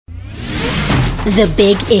The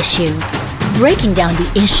Big Issue. Breaking down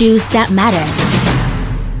the issues that matter.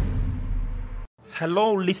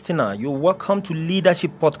 Hello, listener. You're welcome to Leadership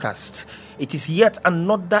Podcast. It is yet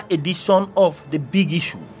another edition of The Big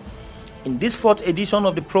Issue. In this fourth edition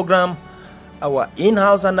of the program, our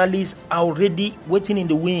in-house analysts are already waiting in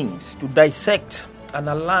the wings to dissect,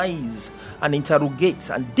 analyze, and interrogate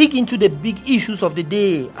and dig into the big issues of the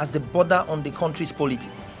day as they border on the country's polity.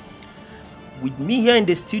 With me here in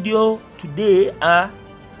the studio today are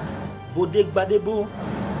Bode Gbadebo,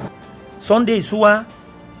 Sunday Isua,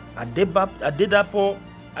 Adedapo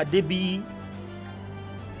Adebi,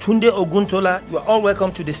 Tunde Oguntola. You are all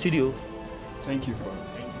welcome to the studio. Thank you.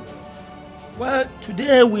 Well,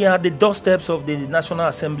 today we are at the doorsteps of the National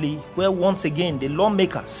Assembly, where once again the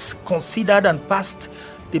lawmakers considered and passed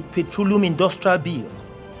the Petroleum Industrial Bill.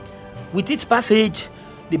 With its passage,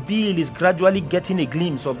 the bill is gradually getting a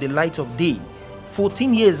glimpse of the light of day,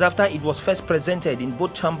 14 years after it was first presented in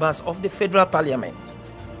both chambers of the Federal Parliament.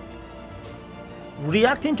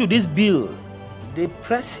 Reacting to this bill, the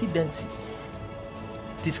presidency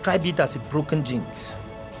described it as a broken jinx.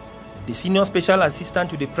 The Senior Special Assistant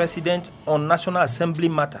to the President on National Assembly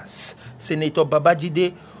Matters, Senator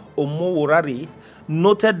Babajide Omoworare,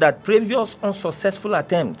 noted that previous unsuccessful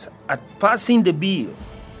attempts at passing the bill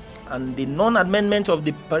and the non-amendment of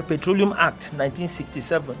the Petroleum Act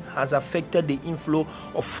 1967 has affected the inflow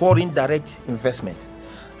of foreign direct investment,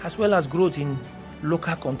 as well as growth in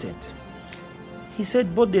local content. He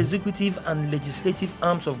said both the executive and legislative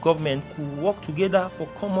arms of government could work together for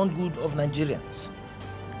common good of Nigerians.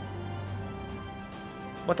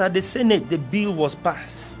 But at the Senate, the bill was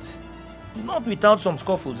passed, not without some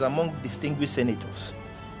scuffles among distinguished senators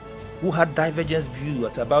who had divergent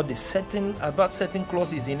views about certain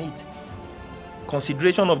clauses in it.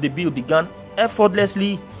 Consideration of the bill began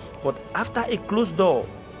effortlessly, but after a closed-door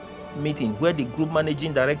meeting where the group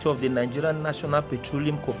managing director of the Nigerian National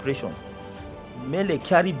Petroleum Corporation, Mele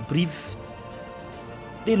Kyari, briefed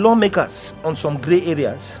the lawmakers on some grey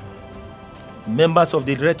areas. Members of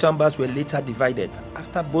the red chambers were later divided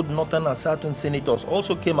after both northern and southern senators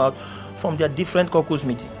also came out from their different caucus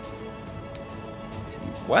meetings.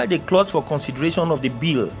 While the clause for consideration of the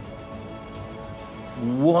bill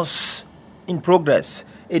was in progress,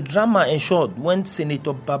 a drama ensued when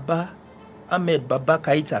Senator Ahmed Baba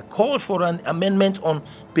Kaita called for an amendment on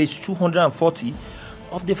page 240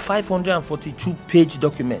 of the 542-page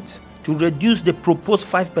document to reduce the proposed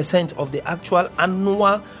 5% of the actual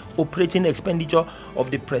annual operating expenditure of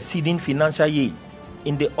the preceding financial year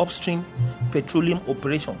in the upstream petroleum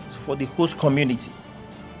operations for the host community.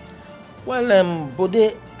 Well,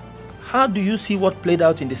 Bode, how do you see what played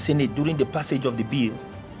out in the Senate during the passage of the bill?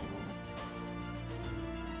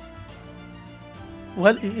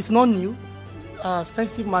 Well, it's not new.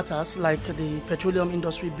 Sensitive matters like the petroleum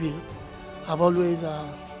industry bill have always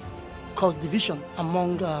caused division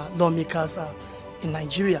among lawmakers in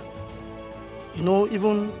Nigeria. You know,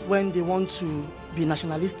 even when they want to be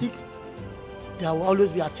nationalistic, there will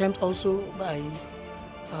always be attempt also by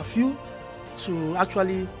a few to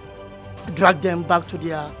actually drag them back to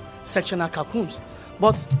their sectional cocoons.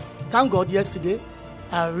 But thank God yesterday,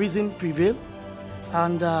 reason prevailed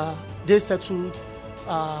and they settled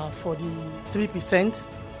for the 3%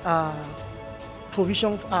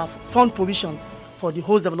 provision, fund provision for the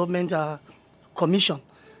Host Development Commission.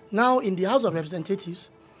 Now in the House of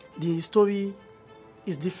Representatives, the story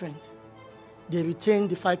is different. They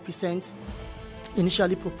retained the 5%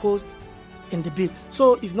 initially proposed in the bill.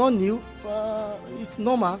 So it's not new, it's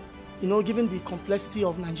normal, you know, given the complexity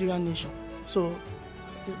of Nigerian nation. So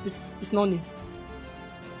it's not new.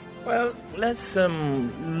 Well, let's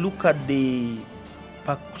look at the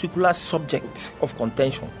particular subject of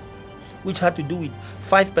contention, which had to do with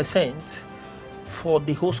 5% for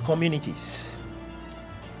the host communities.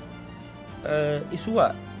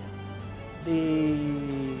 Isua,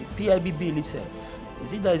 the PIB bill itself,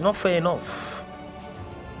 is it that it's not fair enough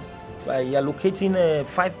by allocating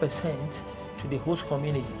 5% to the host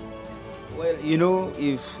community? Well, you know,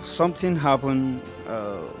 if something happened,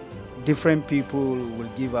 different people will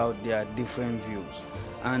give out their different views.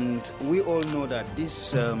 And we all know that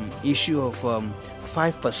this issue of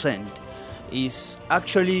 5% is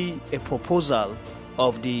actually a proposal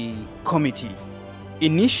of the committee.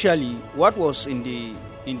 Initially, what was in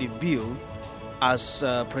the bill as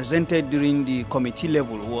presented during the committee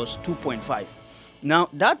level was 2.5. Now,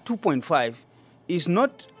 that 2.5 is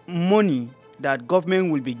not money that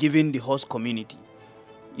government will be giving the host community.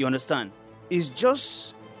 You understand? It's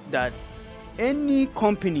just that any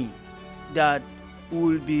company that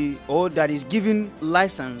will be or that is given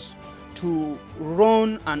license to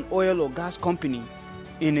run an oil or gas company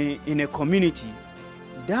in a community,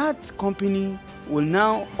 that company will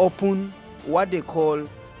now open what they call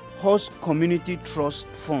host community trust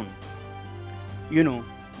fund.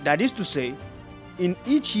 That is to say, in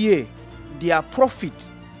each year, their profit,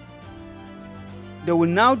 they will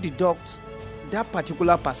now deduct that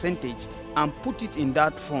particular percentage and put it in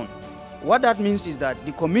that fund. What that means is that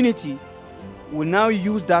the community will now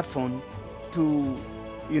use that fund to,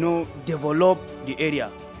 develop the area.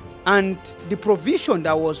 And the provision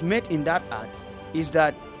that was made in that act is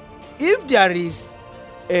that if there is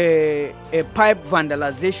a pipe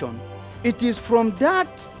vandalization, it is from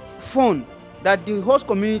that fund that the host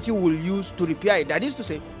community will use to repair it. That is to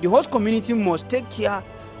say, the host community must take care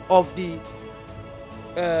of the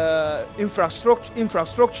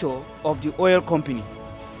infrastructure of the oil company.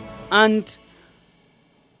 And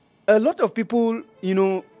a lot of people,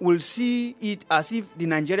 will see it as if the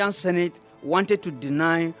Nigerian Senate wanted to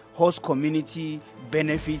deny host community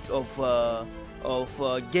benefit of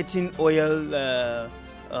getting oil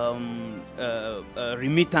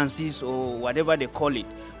remittances or whatever they call it.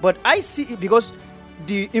 But I see it because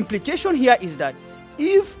the implication here is that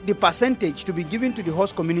if the percentage to be given to the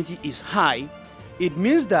host community is high, it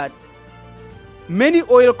means that many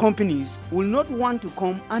oil companies will not want to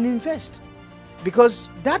come and invest, because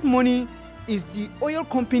that money is the oil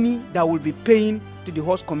company that will be paying to the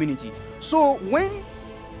host community. So when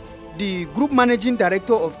the group managing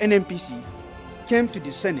director of NNPC came to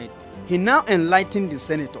the Senate, he now enlightened the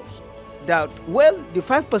senators that, well, the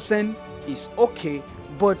 5% is okay,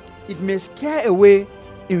 but it may scare away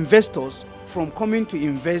investors from coming to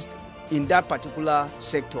invest in that particular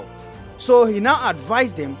sector. So he now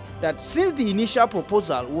advised them that since the initial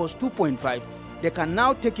proposal was 2.5, they can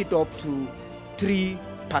now take it up to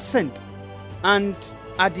 3%. And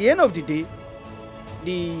at the end of the day,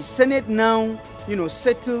 the Senate now,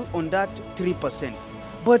 settled on that 3%.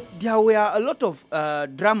 But there were a lot of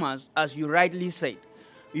dramas, as you rightly said,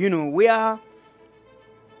 where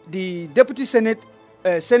the deputy Senate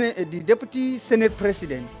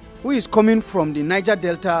president, who is coming from the Niger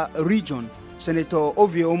Delta region, Senator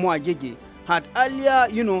Ovie Omo-Agege, had earlier,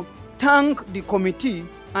 thanked the committee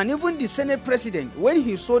and even the Senate president when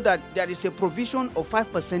he saw that there is a provision of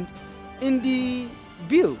 5% in the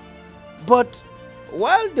bill. But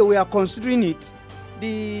while they were considering it,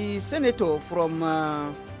 the senator from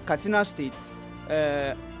Katsina State,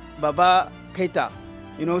 Baba Keita,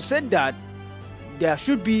 said that there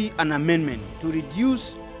should be an amendment to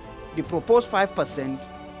reduce the proposed 5%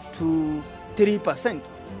 to 3%.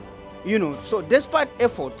 So despite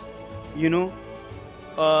effort,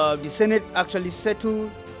 the Senate actually settled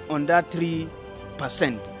on that 3%.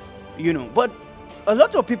 But a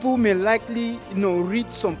lot of people may likely,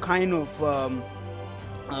 read some kind of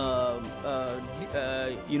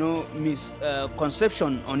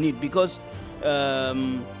misconception on it, because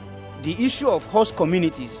the issue of host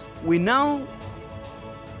communities, we will now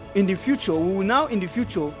in the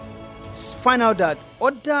future find out that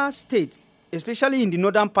other states, especially in the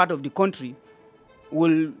northern part of the country,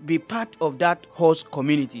 will be part of that host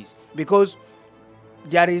communities, because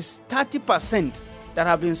there is 30% that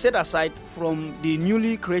have been set aside from the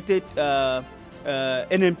newly created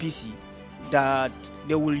NNPC that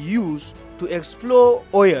they will use to explore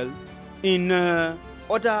oil in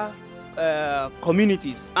other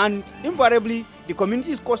communities, and invariably the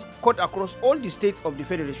community is cut across all the states of the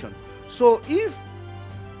federation. So if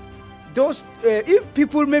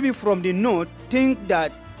people maybe from the north think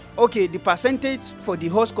that, okay, the percentage for the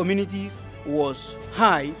host communities was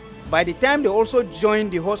high, by the time they also join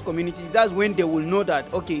the host communities, that's when they will know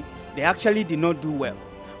that, okay, they actually did not do well.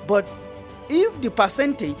 But if the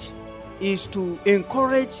percentage is to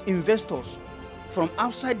encourage investors from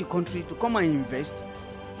outside the country to come and invest,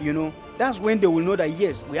 that's when they will know that,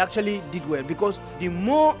 yes, we actually did well, because the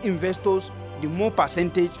more investors, the more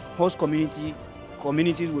percentage host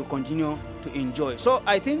communities will continue to enjoy. So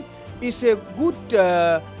I think it's a good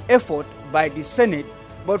effort by the Senate,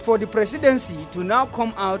 but for the presidency to now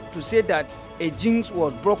come out to say that a jinx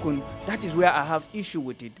was broken, that is where I have issue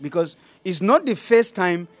with it, because it's not the first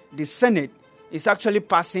time the Senate is actually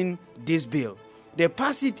passing this bill. They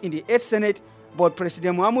passed it in the 8th Senate, but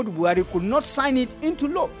President Muhammadu Buhari could not sign it into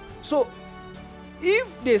law. So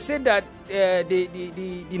if they say that the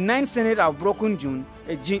 9th Senate have broken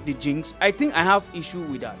the jinx, I think I have issue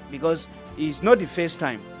with that, because it's not the first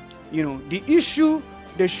time. The issue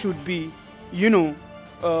they should be,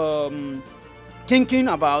 thinking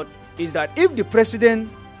about is that if the president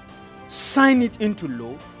sign it into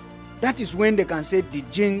law, that is when they can say the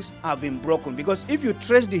jinx have been broken. Because if you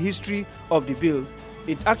trace the history of the bill,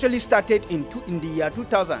 It actually started in the year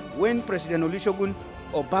 2000 when President Olusegun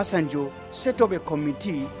Obasanjo set up a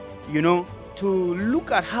committee, to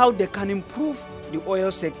look at how they can improve the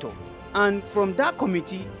oil sector. And from that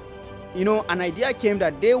committee, an idea came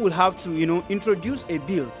that they will have to, introduce a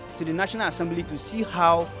bill to the National Assembly to see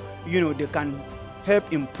how, they can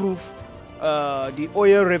help improve the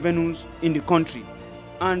oil revenues in the country.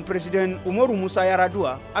 And President Umaru Musa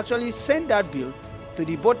Yar'Adua actually sent that bill to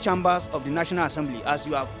the both chambers of the National Assembly, as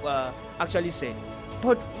you have actually said.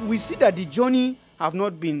 But we see that the journey have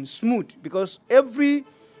not been smooth, because every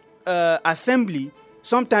assembly,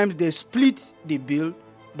 sometimes they split the bill,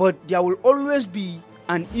 but there will always be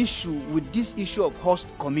an issue with this issue of host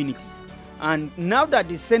communities. And now that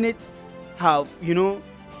the Senate have,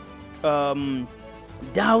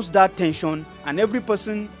 doused that tension and every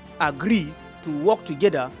person agree to work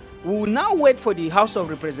together, we will now wait for the House of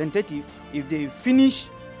Representatives. If they finish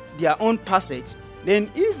their own passage, then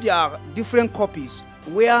if there are different copies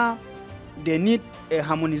where they need a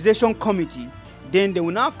harmonization committee, then they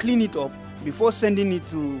will now clean it up before sending it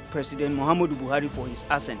to President Muhammadu Buhari for his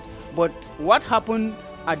assent. But what happened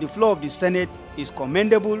at the floor of the Senate is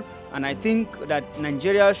commendable, and I think that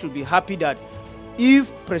Nigeria should be happy that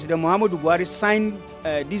if President Muhammadu Buhari signed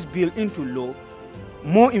this bill into law,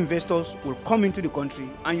 more investors will come into the country,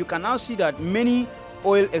 and you can now see that many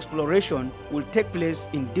oil exploration will take place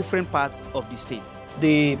in different parts of the state.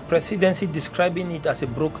 The presidency describing it as a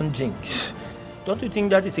broken jinx. Don't you think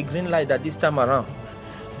that is a green light that this time around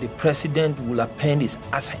the president will append his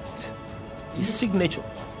assent, his signature?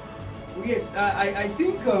 Yes, I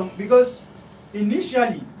think because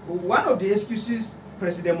initially one of the excuses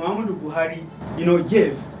President Muhammadu Buhari,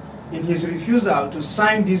 gave in his refusal to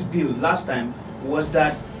sign this bill last time was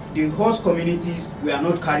that the host communities were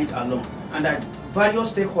not carried along, and that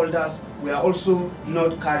various stakeholders were also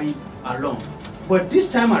not carried along. But this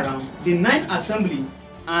time around, the 9th Assembly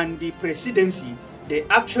and the presidency, they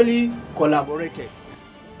actually collaborated.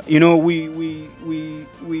 We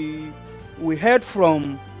heard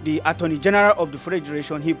from the Attorney General of the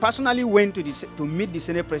Federation. He personally went to meet the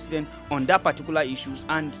Senate President on that particular issues,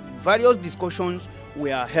 and various discussions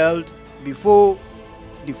were held before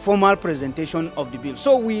the formal presentation of the bill.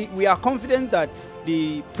 So we are confident that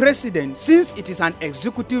the President, since it is an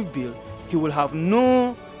executive bill, he will have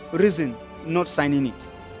no reason not signing it.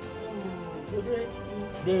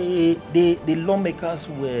 The lawmakers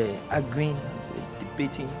were arguing,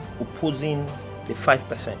 debating, opposing the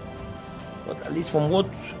 5%. But at least from what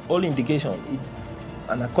all indication,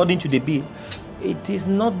 and according to the bill, it is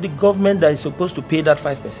not the government that is supposed to pay that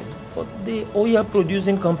 5%, but the oil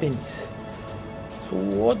producing companies. So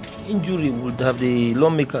what injury would have the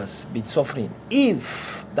lawmakers been suffering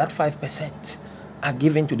if that 5% are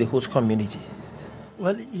given to the host community?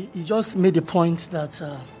 Well, he just made the point that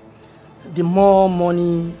the more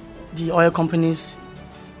money the oil companies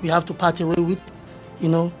we have to part away with,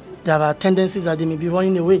 there are tendencies that they may be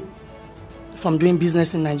running away from doing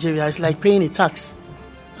business in Nigeria. It's like paying a tax,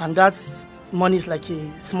 and that money is like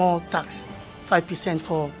a small tax, 5%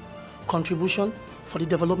 for contribution for the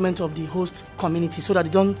development of the host community, so that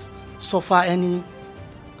they don't suffer any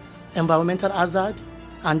environmental hazard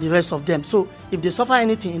and the rest of them. So if they suffer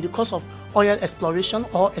anything in the course of oil exploration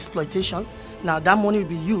or exploitation, now that money will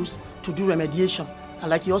be used to do remediation.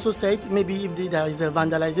 And like he also said, maybe if there is a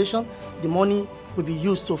vandalization, the money will be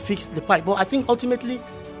used to fix the pipe. But I think ultimately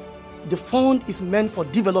the fund is meant for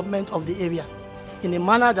development of the area in a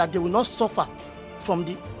manner that they will not suffer from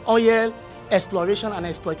the oil exploration and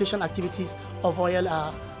exploitation activities of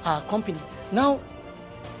oil company. Now,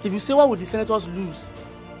 if you say what would the senators lose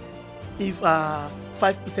if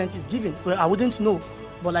 5% is given, well, I wouldn't know.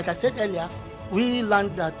 But like I said earlier, we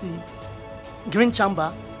learned that the Green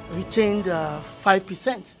Chamber retained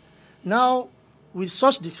 5%. Now, with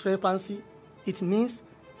such discrepancy, it means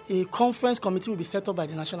a conference committee will be set up by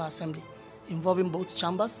the National Assembly involving both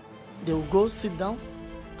chambers. They will go sit down,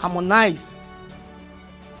 harmonize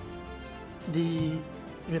the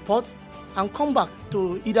report, and come back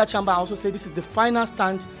to either chamber and also say this is the final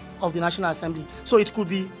stand of the National Assembly. So it could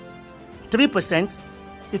be 3%,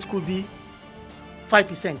 it could be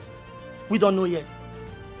 5%. We don't know yet.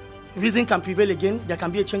 Reason can prevail again. There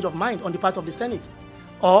can be a change of mind on the part of the Senate,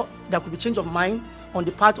 or there could be change of mind on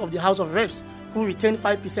the part of the House of Reps, who retain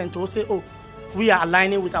 5% to say, oh, we are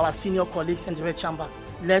aligning with our senior colleagues in the Red Chamber.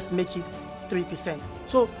 Let's make it 3%.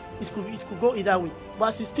 So it could go either way. But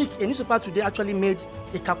as we speak, a newspaper today actually made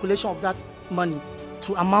a calculation of that money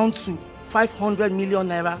to amount to $500 million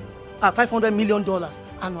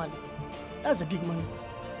annually. That's a big money.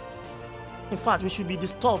 In fact, we should be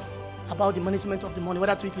disturbed about the management of the money,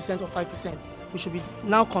 whether 3% or 5%. we should be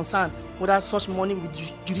now concerned whether such money will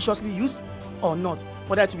be judiciously used or not,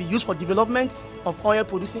 whether it will be used for development of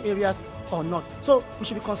oil-producing areas or not. So we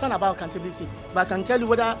should be concerned about accountability. But I can tell you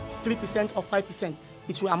whether 3% or 5%,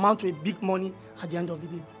 it will amount to a big money at the end of the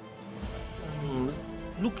day.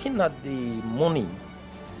 Looking at the money,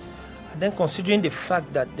 and then considering the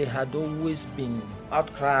fact that there had always been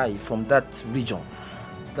outcry from that region,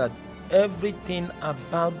 that everything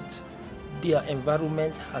about their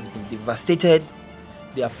environment has been devastated,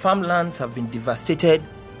 their farmlands have been devastated,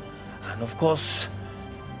 and of course,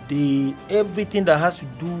 everything that has to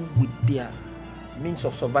do with their means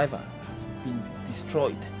of survival has been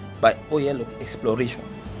destroyed by oil exploration.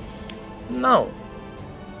 Now,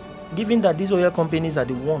 given that these oil companies are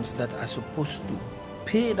the ones that are supposed to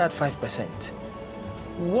pay that 5%,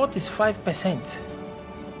 what is 5%?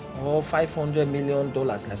 Or $500 million,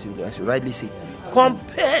 as you rightly say,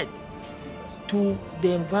 compared to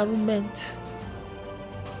the environment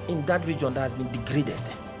in that region that has been degraded.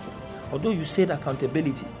 Although you said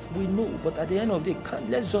accountability, we know, but at the end of the day,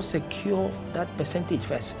 let's just secure that percentage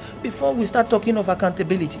first before we start talking of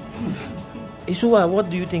accountability. Isuwa, what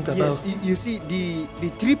do you think about? Yes, you see, the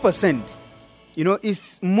 3%,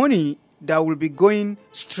 is money that will be going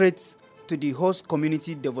straight to the host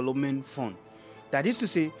community development fund. That is to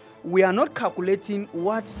say, we are not calculating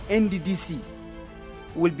what NDDC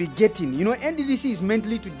will be getting. NDDC is meant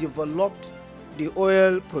to develop the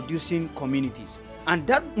oil-producing communities. And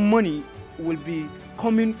that money will be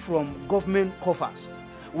coming from government coffers.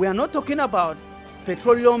 We are not talking about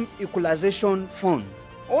petroleum equalization fund.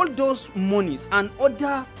 All those monies and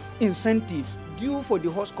other incentives due for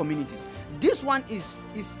the host communities. This one is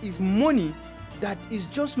money that is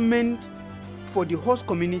just meant for the host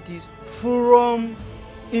communities from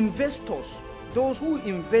investors. Those who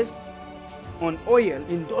invest on oil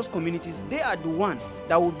in those communities, they are the one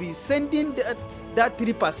that will be sending that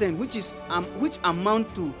 3%, which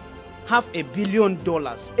amount to $500 million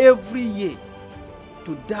every year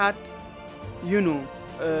to that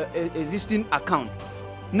existing account.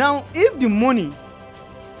 Now, if the money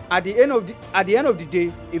at the end of the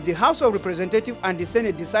day, if the House of Representatives and the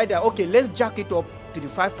Senate decide that, okay, let's jack it up to the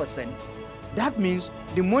 5%, that means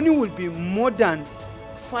the money will be more than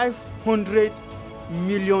 $500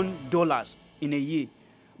 million in a year.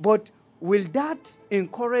 But will that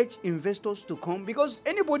encourage investors to come? Because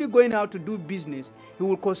anybody going out to do business, he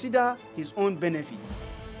will consider his own benefit.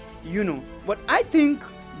 But I think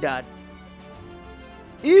that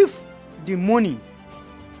if the money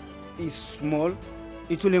is small,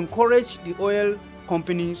 it will encourage the oil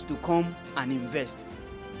companies to come and invest.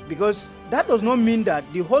 Because that does not mean that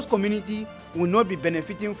the host community will not be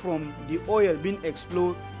benefiting from the oil being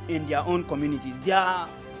explored in their own communities. There are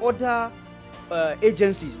other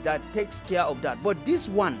agencies that takes care of that. But this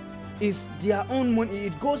one is their own money.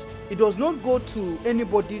 It does not go to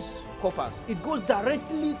anybody's coffers. It goes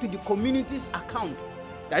directly to the community's account.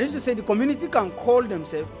 That is to say, the community can call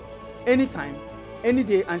themselves anytime, any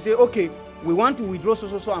day, and say, okay, we want to withdraw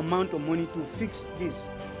so amount of money to fix this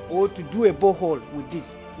or to do a borehole with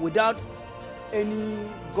this, without any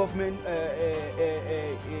government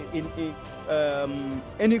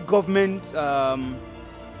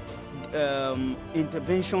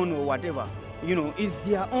intervention or whatever. It's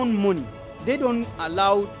their own money.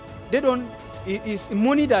 It's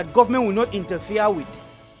money that government will not interfere with.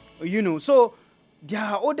 So there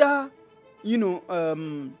are other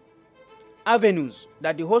avenues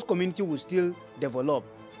that the host community will still develop.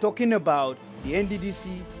 Talking about the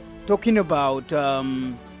NDDC, talking about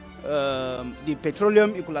the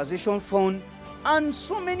Petroleum Equalization Fund, and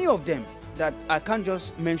so many of them that I can't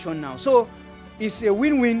just mention now. So it's a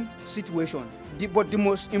win-win situation. But the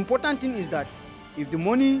most important thing is that if the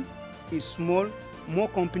money is small, more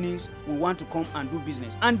companies will want to come and do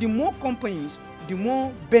business. And the more companies, the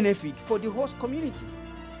more benefit for the host community.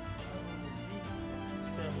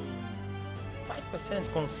 5%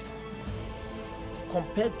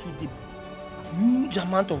 compared to the huge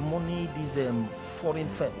amount of money these foreign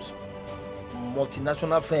firms,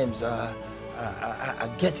 multinational firms are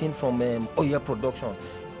getting from oil production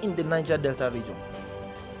in the Niger Delta region.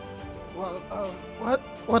 Well,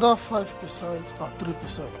 whether 5% or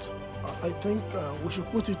 3%, I think we should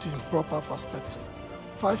put it in proper perspective.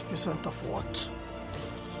 5% of what?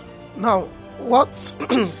 Now,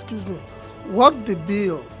 excuse me, what the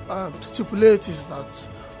bill stipulates is that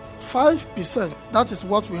 5%, that is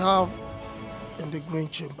what we have in the Green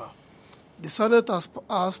Chamber. The Senate has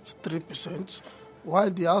asked 3%, while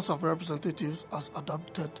the House of Representatives has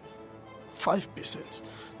adopted 5%.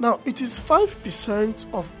 Now, it is 5%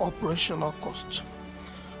 of operational costs.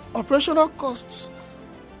 Operational costs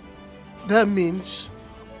that means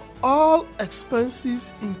all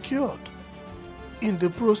expenses incurred in the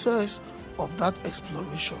process of that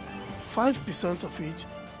exploration, 5% of it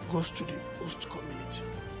goes to the host community.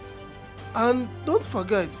 And don't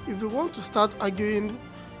forget, if you want to start arguing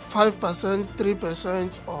 5%,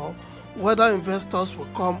 3%, or whether investors will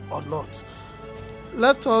come or not,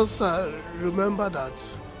 let us remember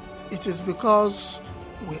that it is because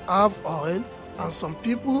we have oil and some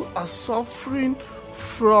people are suffering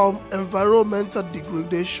from environmental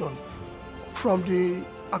degradation from the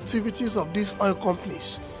activities of these oil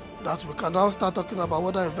companies that we can now start talking about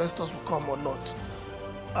whether investors will come or not.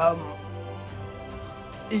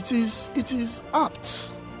 It is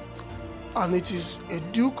apt and it is a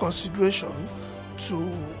due consideration to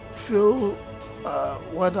feel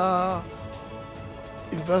whether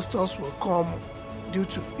investors will come due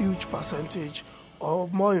to huge percentage or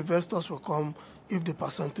more investors will come if the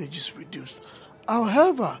percentage is reduced.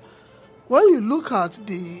 However, when you look at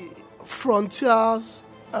the Frontiers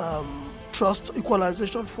Trust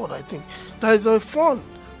Equalization Fund, I think there is a fund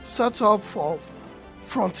set up for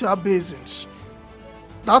frontier basins.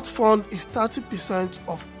 That fund is 30%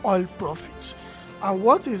 of oil profits, and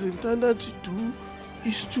what is intended to do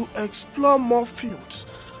is to explore more fields.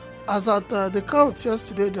 As at the count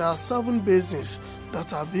yesterday, there are 7 basins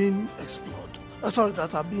that are being explored.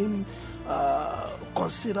 That are being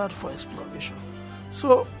considered for exploration.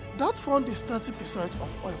 So that fund is 30%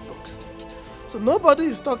 of oil profits. So nobody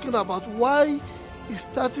is talking about why is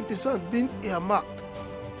 30% being earmarked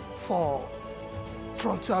for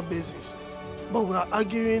frontier basins, but we are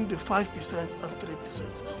arguing the 5% and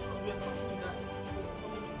 3%.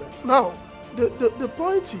 Now, the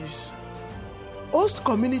point is, host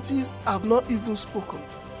communities have not even spoken,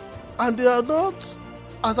 and they are not,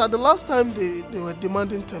 as at the last time they were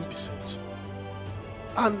demanding 10%.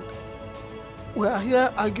 And we are here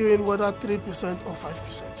arguing whether 3% or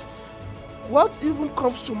 5%. What even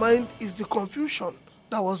comes to mind is the confusion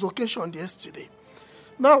that was occasioned yesterday.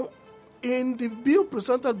 Now, in the bill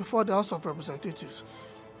presented before the House of Representatives,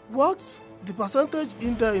 what the percentage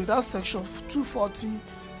in there in that section 240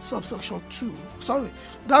 subsection 2,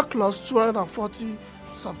 that clause 240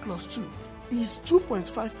 subclause 2 is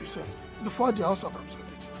 2.5% before the House of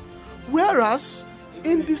Representatives. Whereas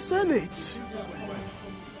in the Senate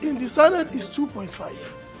is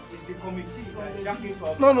 2.5. It's the committee that jacked it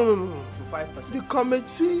up No. to 5%. The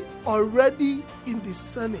committee already in the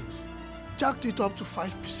Senate jacked it up to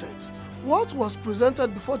 5%. What was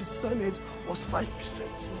presented before the Senate was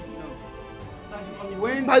 5%.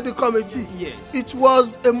 By the committee. Yes. It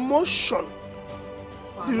was a motion.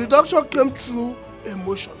 The reduction came through a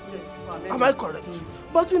motion. Am I correct?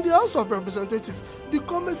 But in the House of Representatives, the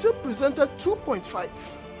committee presented 2.5.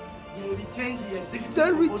 They retained the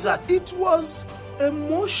executive proposal. It was a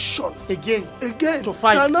motion. Again To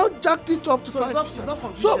 5. They now jacked it up to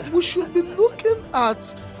 5%. So we should be looking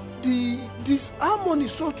at the disharmony,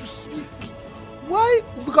 so to speak. Why?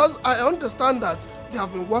 Because I understand that they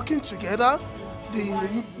have been working together.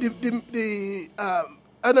 The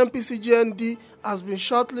NNPC-GND has been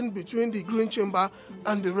shuttling between the green chamber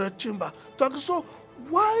and the red chamber. So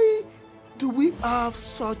why do we have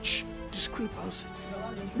such discrepancy?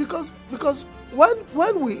 Because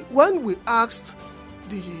when we asked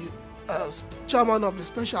the chairman of the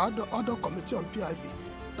Special Order Committee on PIB,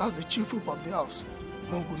 that's the chief whip of the House,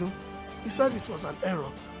 Mongunu, he said it was an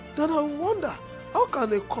error. Then I wonder, how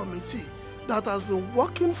can a committee that has been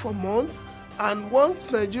working for months and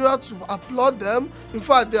wants Nigeria to applaud them, in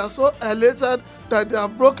fact they are so elated that they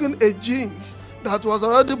have broken a jinx that was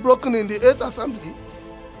already broken in the 8th Assembly,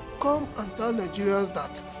 come and tell Nigerians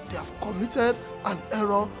that they have committed an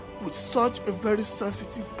error with such a very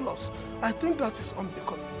sensitive clause? I think that is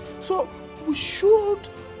unbecoming. So we should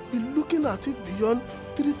be looking at it beyond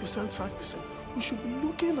 3%, 5%. We should be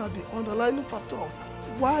looking at the underlying factor of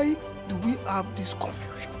why do we have this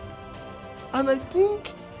confusion. And I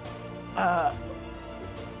think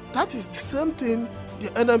that is the same thing the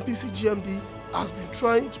NNPC-GMD has been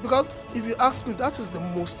trying to, because if you ask me, that is the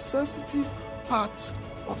most sensitive part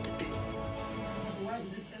of the bill.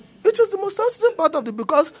 It is the most sensitive part of the bill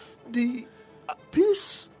because the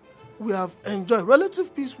peace we have enjoyed,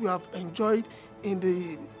 relative peace we have enjoyed in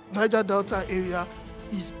the Niger Delta area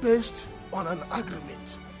is based on an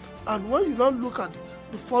agreement. And when you now look at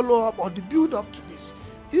the follow-up or the build-up to this,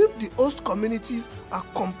 if the host communities are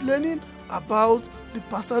complaining about the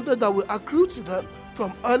percentage that will accrue to them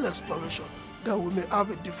from oil exploration, then we may have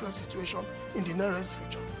a different situation in the nearest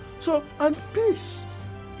future. So, and peace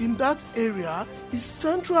in that area is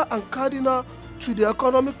central and cardinal to the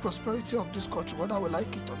economic prosperity of this country, whether we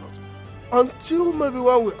like it or not. until maybe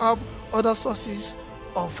when we have other sources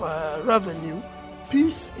of revenue,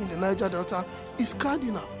 peace in the Niger Delta is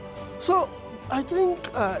cardinal. So I think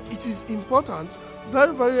it is important,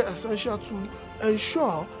 very, very essential to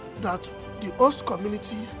ensure that the host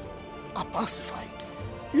communities are pacified.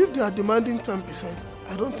 If they are demanding 10%,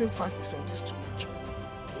 I don't think 5% is too much.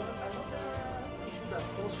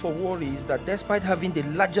 For worry is that despite having the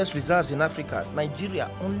largest reserves in Africa, Nigeria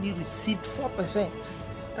only received 4%.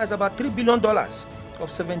 That's about $3 billion of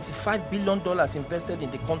 $75 billion invested in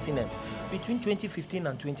the continent between 2015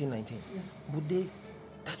 and 2019. Yes. Would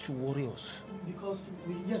that should worry us? Because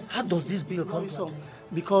how does this bill come from?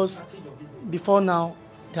 Because before now,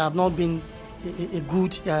 there have not been a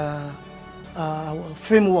good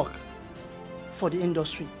framework for the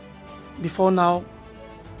industry. Before now,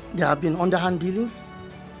 there have been underhand dealings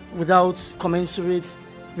without commensurate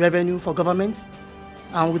revenue for government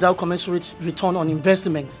and without commensurate return on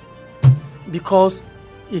investment, because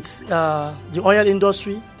it's the oil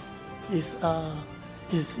industry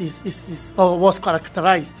was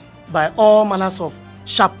characterized by all manners of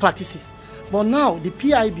sharp practices. But now the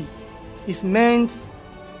PIB is meant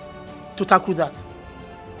to tackle that.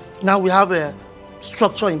 Now we have a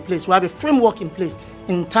structure in place, we have a framework in place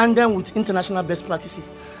in tandem with international best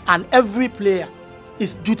practices, and every player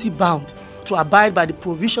is duty bound to abide by the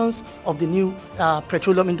provisions of the new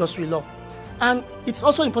petroleum industry law. And it's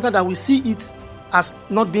also important that we see it as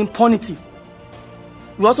not being punitive.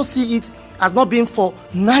 We also see it as not being for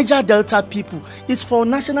Niger Delta people. It's for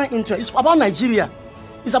national interest. It's about Nigeria.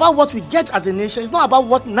 It's about what we get as a nation. It's not about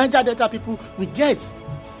what Niger Delta people we get.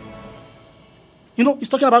 You know, it's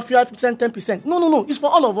talking about 5%, 10%. No. It's for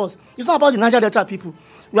all of us. It's not about the Niger Delta people.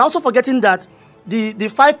 We're also forgetting that the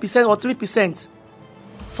 5% or 3%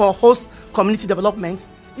 for host community development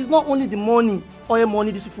is not only the money, oil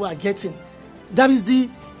money these people are getting. There is the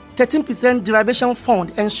 13% derivation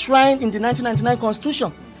fund enshrined in the 1999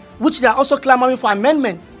 Constitution, which they are also clamoring for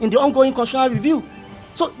amendment in the ongoing constitutional review.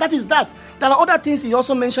 So that is that. There are other things he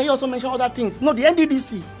also mentioned. He also mentioned other things. No, the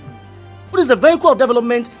NDDC, which is the vehicle of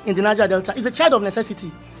development in the Niger Delta, is a child of necessity.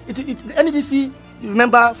 It's the NDDC, you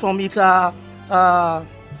remember from its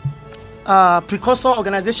precursor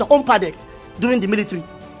organization, OMPADEC, during the military.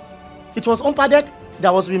 It was OMPADEC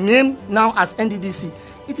that was renamed now as NDDC.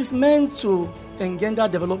 It is meant to engender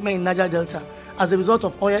development in Niger Delta as a result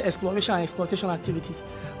of oil exploration and exploitation activities.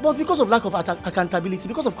 But because of lack of accountability,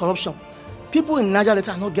 because of corruption, people in Niger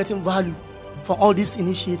Delta are not getting value for all this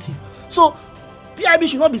initiative. So PIB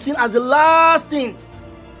should not be seen as the last thing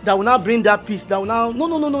that will now bring that peace, that will now,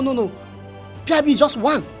 no. PIB is just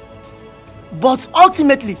one. But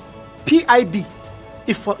ultimately, PIB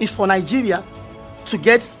is for Nigeria to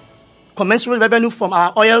get commensurate revenue from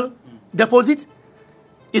our oil deposit,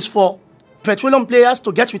 is for petroleum players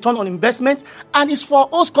to get return on investment, and it's for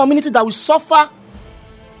host communities that will suffer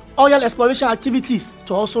oil exploration activities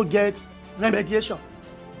to also get remediation.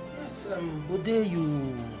 Yes, Bode,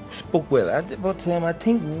 you spoke well, but I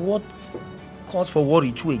think what calls for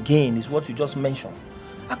worry too again is what you just mentioned.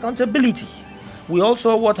 Accountability. We all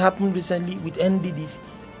saw what happened recently with NDDC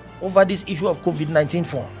over this issue of COVID-19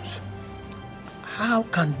 funds. How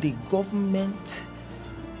can the government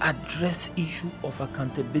address issue of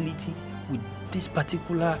accountability with this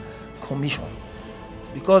particular commission?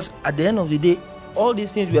 Because at the end of the day, all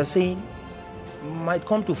these things we are saying might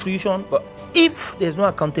come to fruition, but if there's no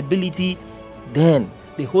accountability, then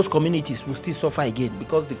the host communities will still suffer again,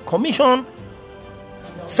 because the commission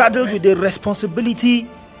saddled with the responsibility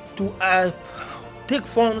to take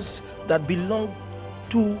funds that belong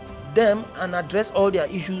to them and address all their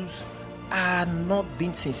issues are not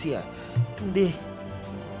being sincere. Today,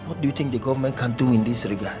 what do you think the government can do in this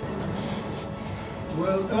regard?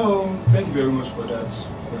 Well, thank you very much for that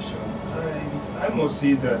question. I must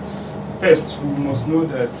say that first we must know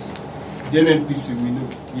that the NNPC we know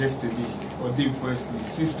yesterday or day before yesterday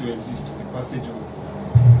ceased to exist with the passage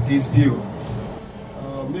of this bill.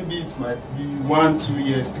 Maybe it might be 1, 2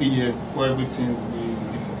 years, 3 years before everything,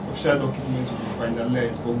 the official documents will be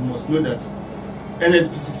finalized, but we must know that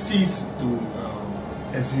NNPC ceased to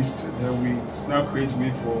exist. Then we now create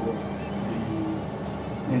way for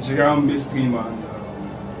the Nigerian midstream and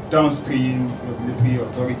downstream regulatory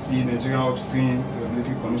authority, Nigerian upstream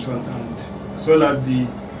regulatory commission, and as well as the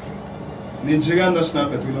Nigerian National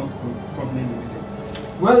Petroleum Company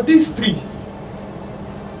Limited. Well, these three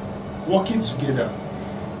working together,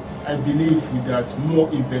 I believe with that more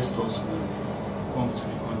investors will come to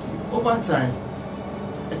the country. Over time,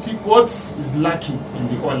 I think what is lacking in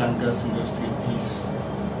the oil and gas industry is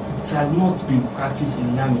it has not been practiced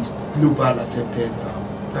in line with global accepted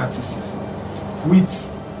practices. With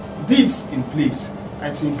this in place,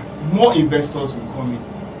 I think more investors will come in.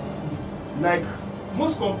 Like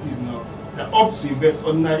most companies now, that opt to invest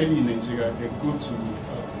ordinarily in Nigeria, they go to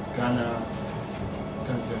Ghana,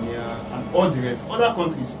 Tanzania, and all the rest. Other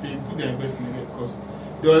countries, they put their investment there because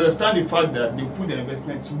they understand the fact that they put their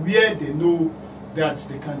investment where they know that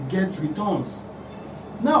they can get returns.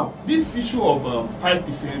 Now, this issue of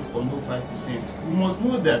 5% or no 5%, we must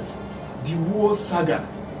know that the whole saga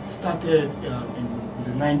started in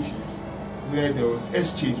the 90s, where there was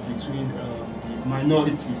exchange between the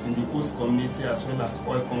minorities in the host community as well as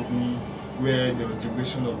oil company, where there was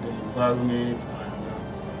degradation of the environment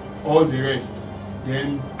and all the rest.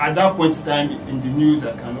 Then at that point in time in the news,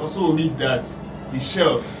 I can also read that the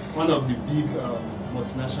Shell, one of the big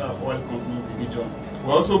multinational oil company in the region,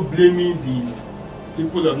 were also blaming the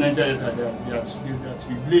people of Nigeria that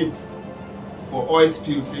we blame for oil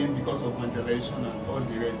spills, saying because of vandalization and all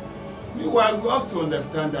the rest. Meanwhile, we have to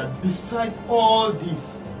understand that beside all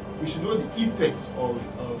this, we should know the effects of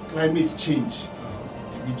climate change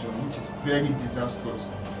in the region, which is very disastrous.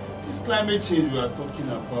 This climate change we are talking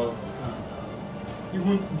about can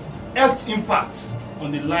even health impacts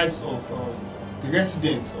on the lives of the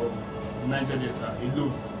residents of the Niger Delta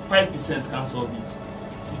alone. 5% can solve it.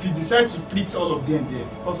 If you decide to treat all of them there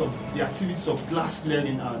because of the activities of glass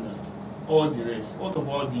flaring and all the rest, what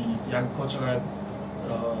about the agricultural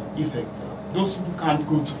effects? Those people can't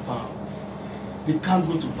go to farm. They can't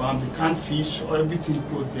go to farm, they can't fish, or everything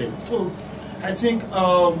put there. So I think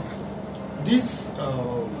this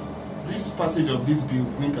passage of this bill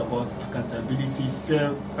bring about accountability,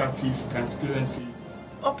 fair practice, transparency.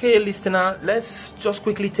 Okay, listener, let's just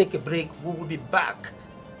quickly take a break. We will be back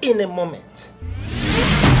in a moment.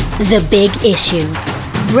 The Big Issue.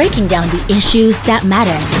 Breaking down the issues that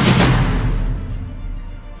matter.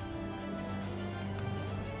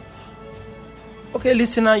 Okay,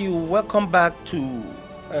 listener, you welcome back to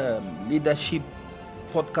Leadership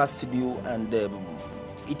Podcast Studio, and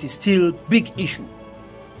it is still big issue.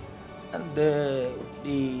 And the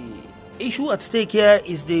issue at stake here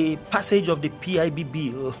is the passage of the PIB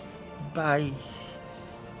bill by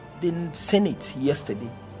the Senate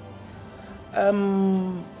yesterday.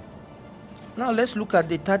 Now let's look at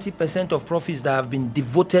the 30% of profits that have been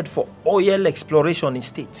devoted for oil exploration in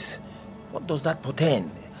states. What does that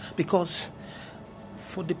portend? Because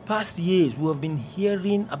for the past years, we have been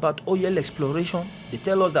hearing about oil exploration. They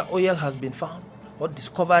tell us that oil has been found or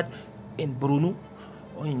discovered in Borno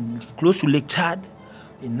or close to Lake Chad,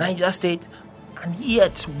 in Niger State, and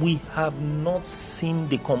yet we have not seen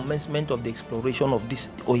the commencement of the exploration of this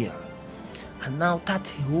oil. And now that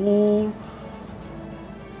whole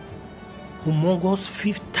humongous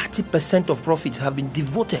 30% of profits have been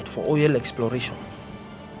devoted for oil exploration.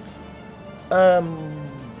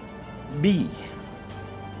 B,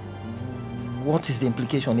 what is the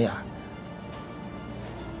implication here?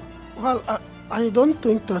 Well, I don't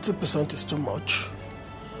think 30% is too much,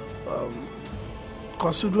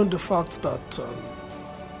 considering the fact that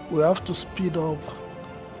we have to speed up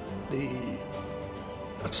the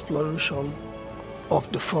exploration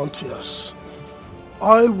of the frontiers.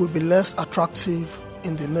 Oil will be less attractive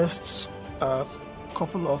in the next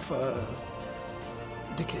couple of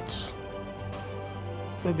decades,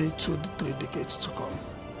 maybe 2 to 3 decades to come.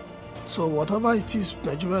 So whatever it is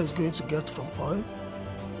Nigeria is going to get from oil,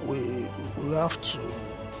 we have to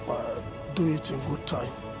do it in good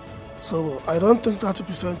time. So I don't think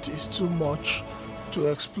 30% is too much to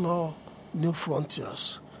explore new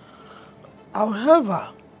frontiers. However,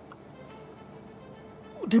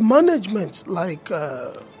 the management, like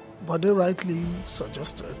Bode rightly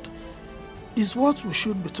suggested, is what we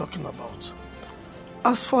should be talking about.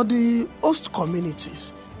 As for the host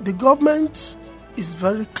communities, the government is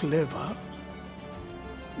very clever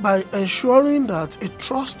by ensuring that a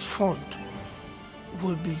trust fund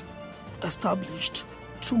will be established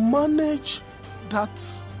to manage that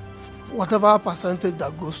whatever percentage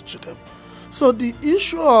that goes to them. So the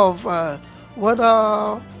issue of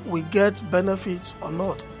whether we get benefits or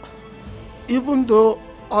not, even though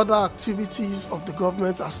other activities of the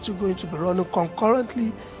government are still going to be running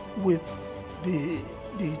concurrently with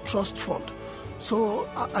the trust fund. So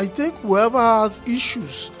I think whoever has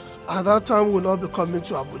issues at that time will not be coming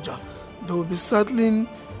to Abuja. They will be settling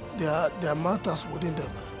their matters within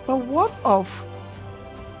them. But what of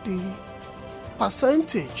the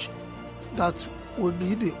percentage that will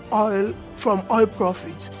be the oil from oil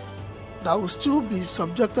profits that will still be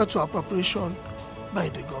subjected to appropriation by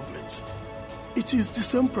the government? It is the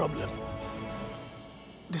same problem.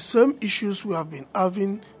 The same issues we have been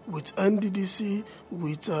having with NDDC,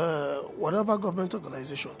 with whatever government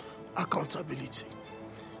organization, accountability.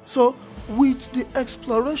 So with the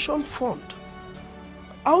exploration fund,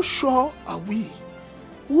 how sure are we?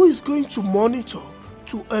 Who is going to monitor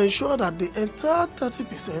to ensure that the entire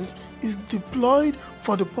 30% is deployed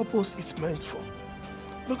for the purpose it's meant for?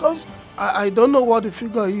 Because I don't know what the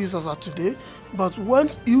figure is as of today, but when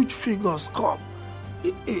huge figures come,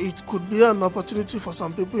 it could be an opportunity for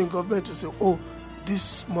some people in government to say, oh,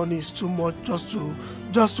 this money is too much just to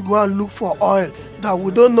go and look for oil that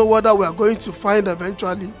we don't know whether we are going to find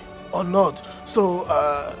eventually or not. So,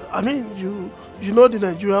 you know the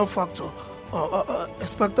Nigerian factor,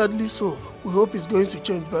 expectedly so. We hope it's going to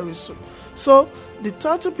change very soon. So, the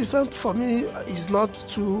 30% for me is not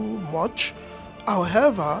too much.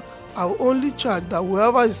 However, I will only charge that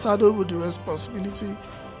whoever is saddled with the responsibility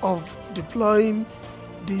of deploying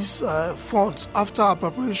these funds after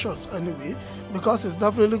appropriations anyway, because it's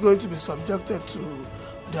definitely going to be subjected to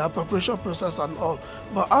the appropriation process and all.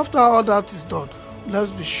 But after all that is done,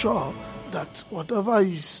 let's be sure that whatever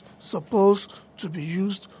is supposed to be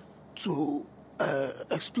used to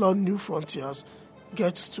explore new frontiers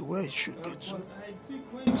gets to where it should get to. But I think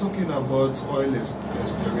when you're talking about oil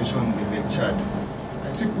exploration in Lake Chad,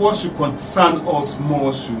 I think what should concern us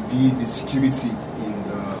more should be the security in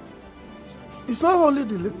the... It's not only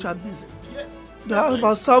the Lake Chad basin. Yes. There are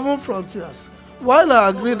about 7 frontiers. While I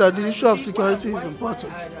agree that the issue of security is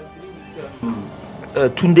important,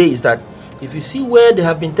 Tunde, is that if you see where they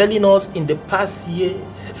have been telling us in the past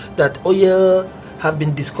years that oil have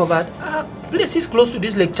been discovered, places close to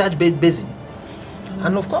this Lake Chad basin.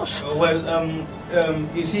 And of course,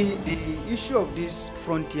 you see, the issue of this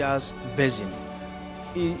frontiers basin,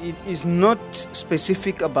 it is not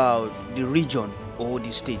specific about the region or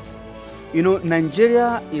the states. You know,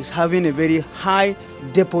 Nigeria is having a very high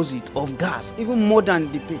deposit of gas, even more than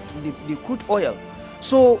the crude oil.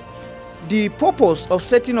 So the purpose of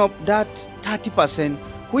setting up that 30%,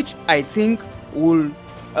 which I think will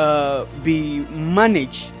be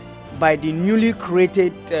managed by the newly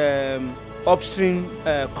created upstream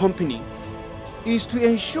company, is to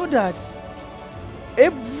ensure that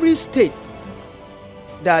every state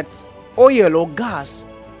that oil or gas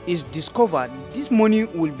is discovered, this money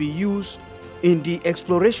will be used in the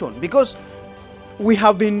exploration, because we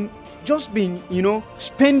have been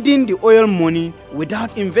spending the oil money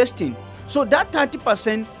without investing. So that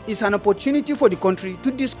 30% is an opportunity for the country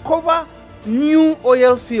to discover new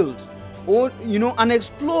oil fields, or and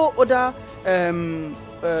explore other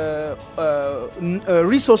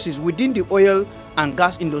resources within the oil and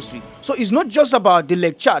gas industry. So it's not just about the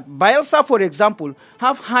Lake Chad. Bayelsa, for example,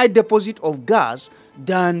 have high deposit of gas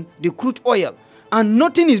than the crude oil, and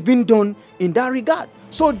nothing is being done in that regard.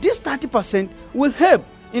 So this 30% will help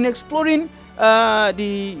in exploring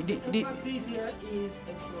the emphasis here is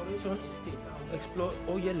exploration estate,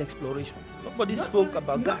 oil exploration. Nobody spoke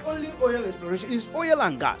about gas. Not only oil exploration, it's oil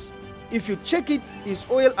and gas. If you check it, it's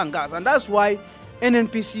oil and gas, and that's why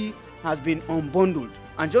NNPC has been unbundled.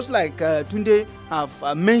 And just like Tunde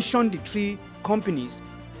have mentioned the 3 companies,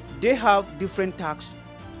 they have different tasks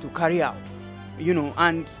to carry out.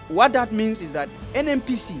 And what that means is that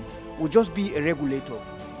NNPC will just be a regulator.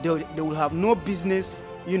 They will have no business,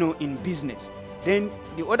 in business. Then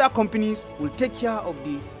the other companies will take care of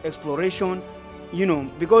the exploration,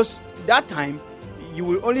 because that time you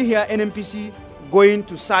will only hear NNPC going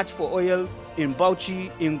to search for oil in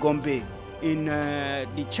Bauchi, in Gombe, in the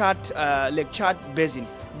Lake Chad basin.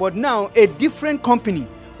 But now a different company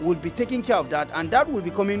will be taking care of that, and that will be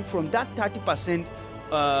coming from that 30%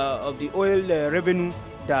 of the oil revenue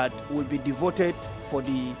that will be devoted for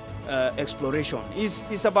the exploration.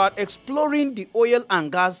 It's about exploring the oil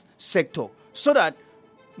and gas sector, so that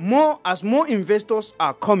as more investors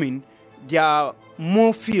are coming, there are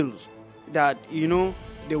more fields that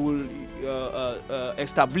they will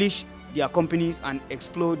establish their companies and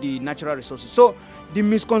explore the natural resources. So the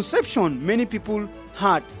misconception many people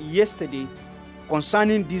had yesterday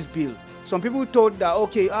concerning this bill, some people thought that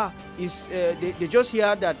they just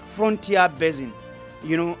hear that frontier basin.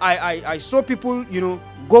 I saw people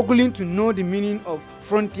googling to know the meaning of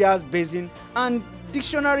frontiers basin, and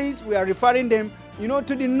dictionaries were referring them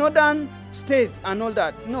to the northern states and all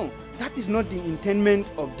that. No, that is not the intent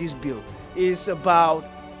of this bill. It's about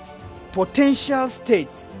potential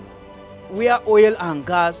states where oil and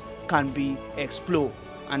gas can be explored,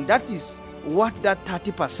 and that is what that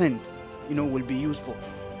 30% will be used for.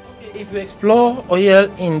 Okay, if you explore oil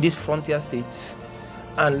in these frontier states,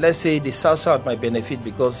 and let's say the South might benefit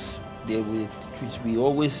because we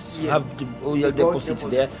always have the oil deposits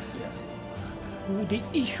there. Yes. The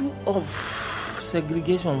issue of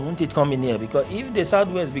segregation, won't it come in here? Because if the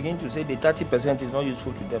Southwest begin to say the 30% is not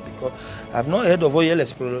useful to them, because I've not heard of oil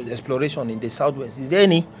exploration in the Southwest. Is there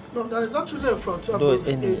any? No, there is actually a frontier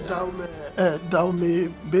in Dahomey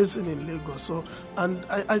Basin in Lagos. So, and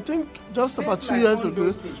I think just about 2 years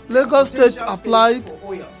ago, Lagos State applied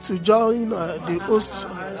to join the host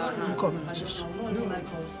communities.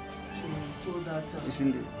 It's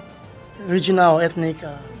in the Regional or ethnic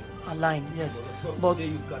line, yes. But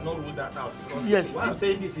you cannot rule that out. Yes. Why I'm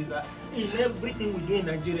saying this is that in everything we do in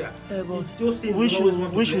Nigeria, but it's those things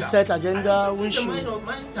we should set agenda. We should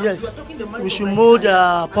yes. We should mold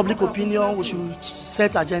public opinion. We should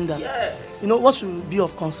set agenda. Yes. You know what should be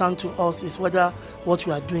of concern to us is whether what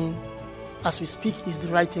we are doing, as we speak, is the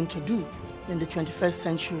right thing to do in the 21st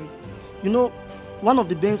century. You know, one of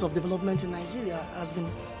the banes of development in Nigeria has been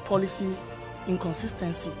policy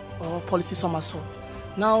inconsistency or policy somersault.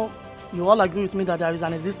 Now, you all agree with me that there is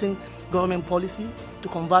an existing government policy to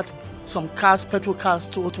convert some cars, petrol cars,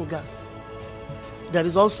 to auto gas. There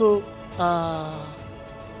is also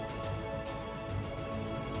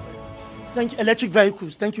electric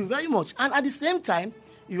vehicles. Thank you very much. And at the same time,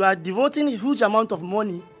 you are devoting a huge amount of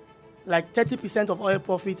money, like 30% of oil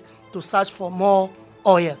profit, to search for more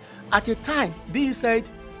oil. At a time, BE said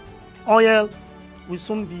oil will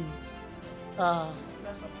soon be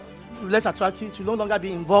less attractive, to no longer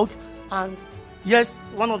be in vogue. And yes,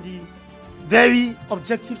 one of the very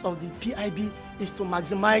objectives of the PIB is to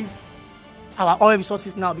maximize our oil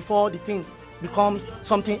resources now before the thing becomes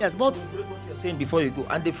something else. But what you're saying before you go,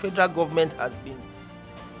 and the federal government has been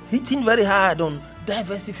hitting very hard on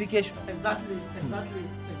diversification. Exactly.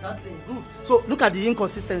 Good. So look at the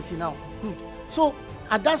inconsistency now. Good. So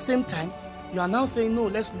at that same time, you are now saying, no,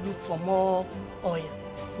 let's look for more oil.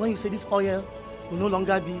 When you say this oil will no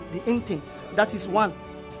longer be the in thing, that is one.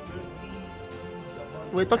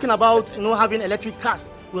 We're talking about having electric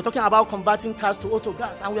cars. We're talking about converting cars to auto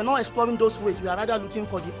gas, and we're not exploring those ways. We are rather looking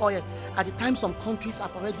for the oil. At the time, some countries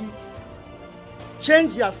have already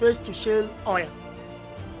changed their face to shale oil.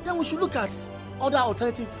 Then we should look at other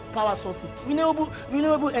alternative power sources,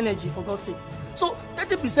 renewable energy, for God's sake. So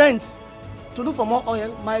 30% to look for more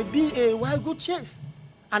oil might be a wild good chase,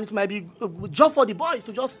 and it might be a good job for the boys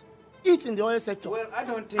to just eat in the oil sector. Well, I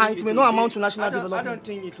don't think and it may not amount to national development. I don't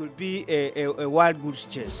think it will be a wild goose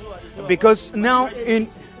chase, because now in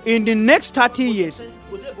the next 30 years,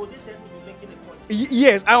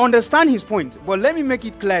 yes, I understand his point, but let me make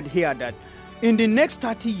it clear here that in the next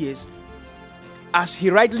 30 years, as he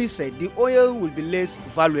rightly said, the oil will be less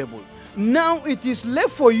valuable. Now it is left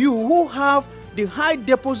for you who have the high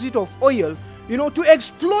deposit of oil, to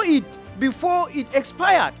exploit it before it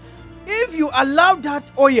expired. If you allow that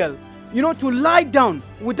oil, to lie down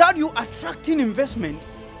without you attracting investment,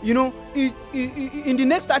 in the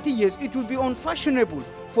next 30 years, it will be unfashionable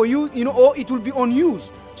for you, or it will be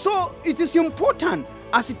unused. So it is important,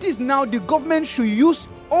 as it is now, the government should use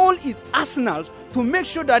all its arsenals to make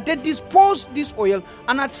sure that they dispose this oil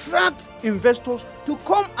and attract investors to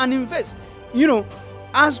come and invest.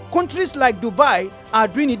 As countries like Dubai are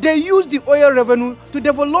doing it, they use the oil revenue to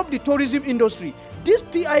develop the tourism industry. This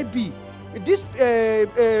PIB, this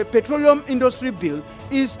petroleum industry bill,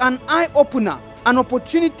 is an eye-opener, an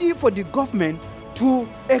opportunity for the government to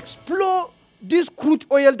explore this crude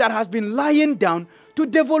oil that has been lying down to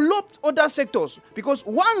develop other sectors. Because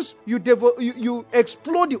once you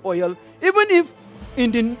explore the oil, even if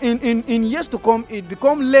in years to come it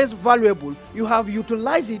becomes less valuable, you have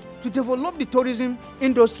utilized it to develop the tourism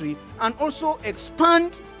industry and also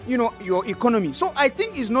expand your economy. So I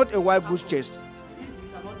think it's not a wild goose chase.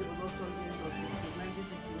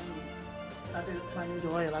 Started planning the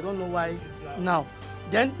oil. I don't know why now.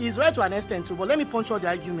 Then it's right to an extent too, but let me punch out the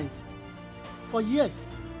arguments. For years,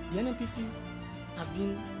 the NNPC has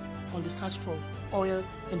been on the search for oil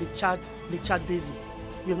in the Chad Basin.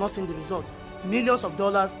 We have not seen the result. Millions of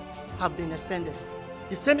dollars have been expended.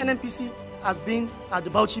 The same NNPC has been at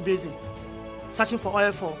the Bauchi Basin, searching for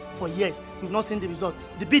oil for years. We've not seen the result.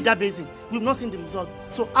 The Bida Basin, we've not seen the result.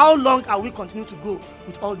 So how long are we continue to go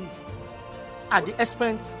with all this at the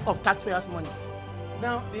expense of taxpayers' money?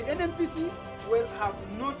 Now, the NNPC will have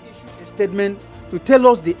not issued a statement to tell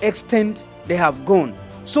us the extent they have gone.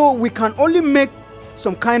 So we can only make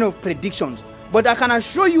some kind of predictions. But I can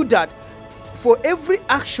assure you that for every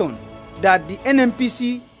action that the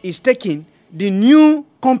NNPC is taking, the new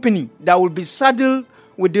company that will be saddled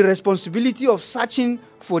with the responsibility of searching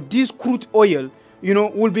for this crude oil,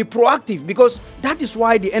 will be proactive, because that is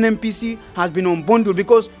why the NNPC has been unbundled,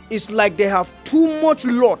 because it's like they have too much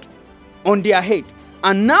lot on their head.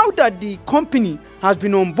 And now that the company has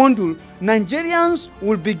been unbundled, Nigerians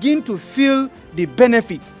will begin to feel the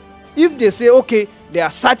benefit. If they say, okay, they are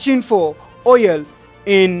searching for oil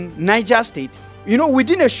in Niger State,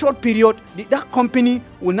 within a short period, that company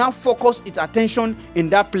will now focus its attention in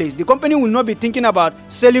that place. The company will not be thinking about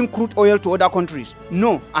selling crude oil to other countries.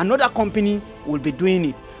 No, another company will be doing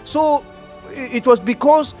it. So it was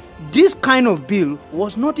because this kind of bill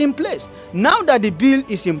was not in place. Now that the bill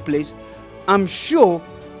is in place, I'm sure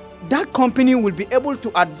that company will be able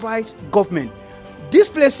to advise government. These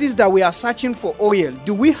places that we are searching for oil,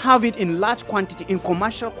 do we have it in large quantity, in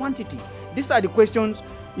commercial quantity? These are the questions,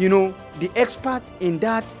 the experts in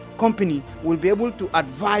that company will be able to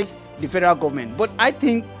advise the federal government. But I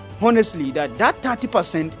think, honestly, that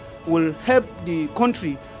 30% will help the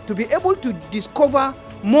country to be able to discover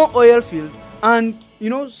more oil fields and,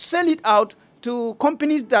 sell it out to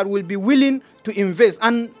companies that will be willing to invest.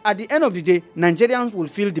 And at the end of the day, Nigerians will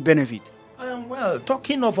feel the benefit. Well,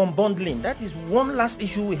 talking of unbundling, that is one last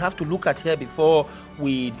issue we have to look at here before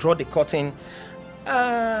we draw the curtain.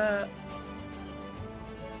 NEPA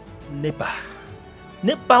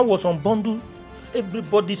was unbundled.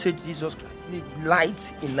 Everybody said, Jesus Christ, the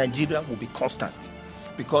light in Nigeria will be constant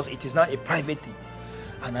because it is now a private thing.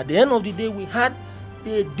 And at the end of the day, we had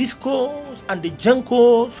the discos and the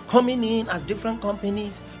gencos coming in as different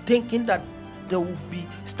companies, thinking that there will be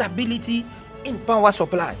stability in power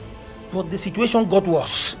supply. But the situation got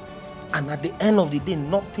worse. And at the end of the day,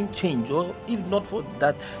 nothing changed. Or if not for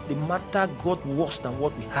that, the matter got worse than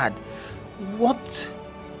what we had. What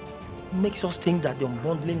makes us think that the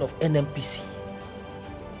unbundling of NNPC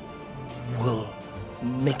will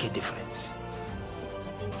make a difference?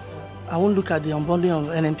 I won't look at the unbundling of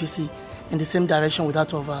NNPC in the same direction with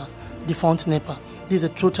that of defunct NEPA. This is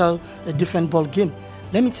a different ball game.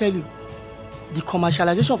 Let me tell you, the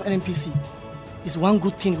commercialization of NNPC is one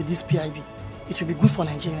good thing with this PIB. It will be good for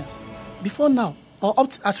Nigerians. Before now,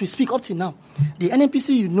 as we speak up till now, the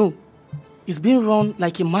NNPC, is being run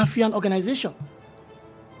like a mafian organization.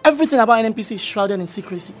 Everything about NNPC is shrouded in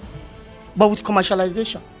secrecy. But with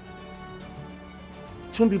commercialization,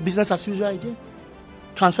 it won't be business as usual again.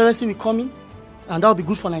 Transparency will come in, and that will be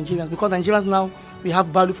good for Nigerians because Nigerians now, we have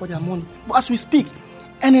value for their money. But as we speak,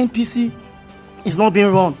 NNPC is not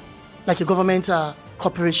being run like a government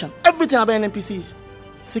corporation. Everything about NNPC is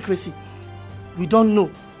secrecy. We don't know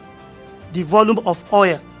the volume of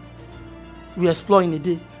oil we explore in a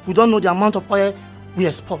day. We don't know the amount of oil we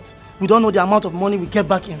export. We don't know the amount of money we get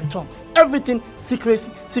back in return. Everything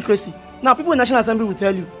secrecy. Now, people in National Assembly will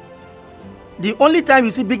tell you, the only time you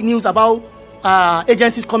see big news about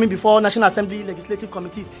agencies coming before National Assembly legislative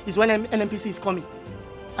committees is when NNPC is coming.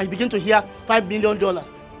 And you begin to hear $5 million,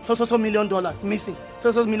 so million missing,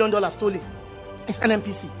 so million stolen. It's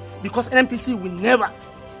NNPC. Because NNPC will never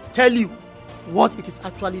tell you what it is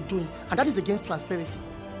actually doing. And that is against transparency.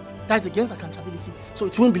 That is against accountability. So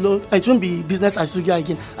it won't be business as usual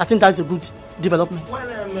again. I think that's a good development.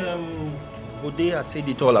 Well, Bode has said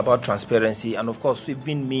it all about transparency. And of course,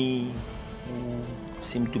 even me, who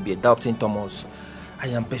seem to be adopting Thomas, I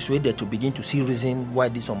am persuaded to begin to see reason why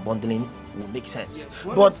this unbundling will make sense.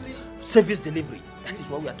 Yes. But service delivery, that is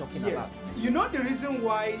what we are talking about. The reason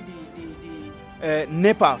why the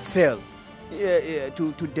NEPA failed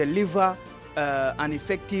to deliver an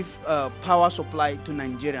effective power supply to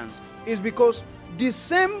Nigerians is because the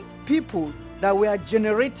same people that were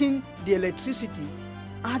generating the electricity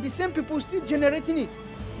are the same people still generating it.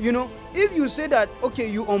 If you say that, okay,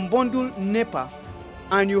 you unbundle NEPA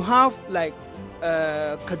and you have like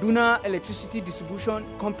Kaduna Electricity Distribution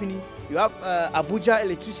Company, you have Abuja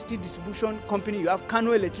Electricity Distribution Company, you have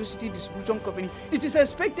Kano Electricity Distribution Company, it is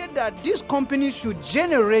expected that these companies should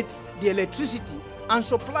generate the electricity and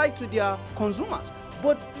supply to their consumers.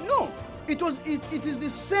 But no, it is the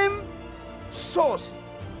same source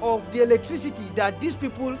of the electricity that these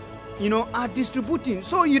people, are distributing.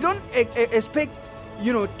 So you don't expect,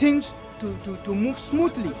 things to move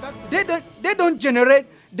smoothly. They don't generate.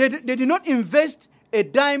 They do not invest a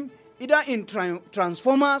dime either in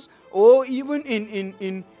transformers or even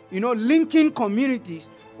in linking communities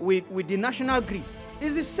with the national grid.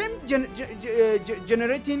 It's the same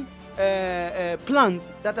generating plants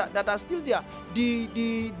that are still there.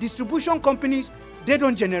 The distribution companies, they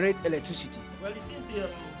don't generate electricity. Well, it seems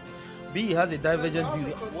B has a divergent view. I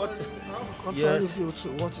have a contrary view to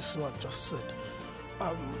what Isua just said.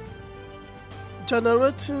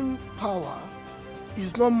 Generating power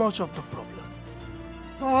is not much of the problem.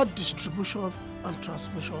 Power distribution and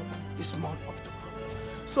transmission is more of the problem.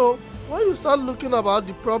 So when you start looking about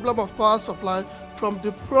the problem of power supply from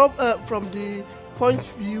the point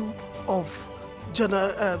of view of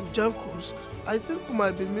Jankos, I think we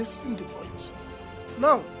might be missing the point.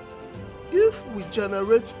 Now, if we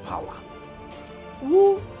generate power,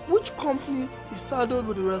 which company is saddled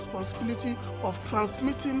with the responsibility of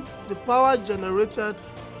transmitting the power generated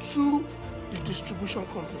to the distribution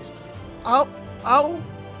companies? The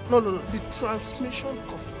transmission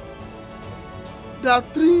company. There are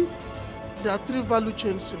three value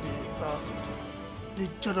chains in the power sector: the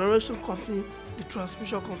generation company, the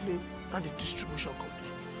transmission company, and the distribution company.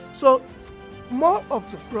 So more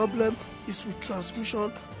of the problem is with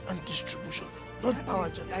transmission and distribution, not power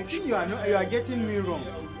generation. I think you are getting me wrong.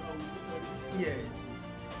 Yes.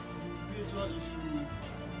 The major issue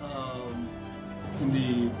in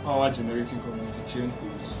the power generating companies, the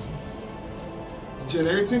GenCos. The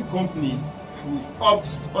generating company will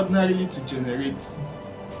opt ordinarily to generate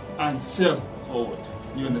and sell forward.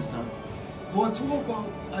 You understand? But what about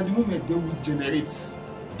at the moment they will generate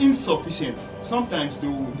insufficient? Sometimes the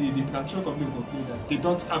transmission company will complain that they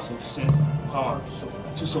don't have sufficient power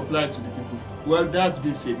to supply to the people. Well, that's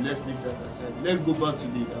been said. Let's leave that aside. Let's go back to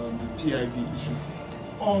the PIB issue.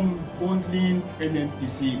 Unbundling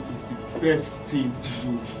NNPC is the best thing to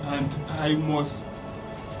do, and I must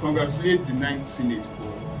congratulate the 9th Senate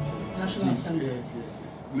for National this. Assembly. Yes.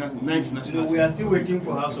 9th National Assembly. We are still waiting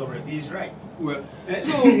for House of Rep. He's right. Well,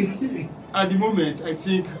 so at the moment, I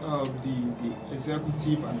think the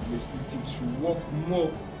executive and the legislative should work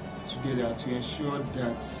more together to ensure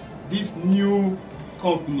that these new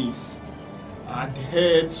companies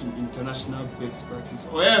adhere to international best practice,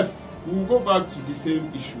 or else we will go back to the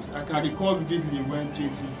same issues. I can recall vividly when 20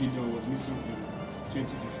 billion was missing in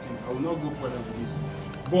 2015. I will not go further with this,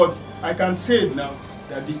 but I can say now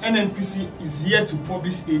that the NNPC is yet to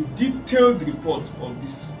publish a detailed report of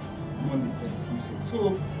this money that's missing.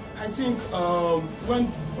 So I think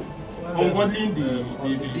when unbundling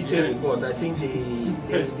the detailed report, I think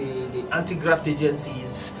the anti-graft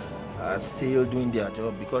agencies are still doing their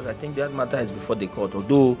job, because I think that matter is before the court.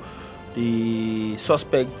 Although the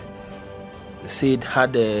suspect said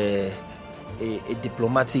had a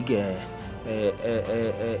diplomatic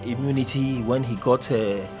immunity when he got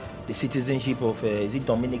the citizenship of is it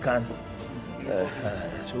Dominican?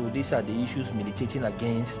 So these are the issues militating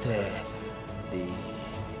against the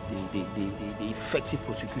effective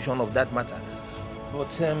prosecution of that matter.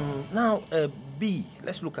 But now, B,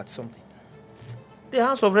 let's look at something. The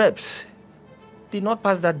House of Reps did not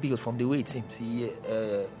pass that bill from the way it seems.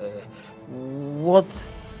 What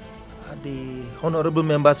are the honorable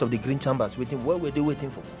members of the Green Chambers waiting? What were they waiting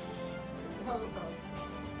for? Well,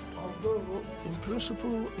 although in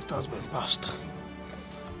principle it has been passed,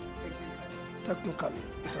 technically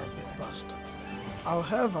it has been passed.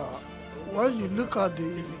 However, when you look at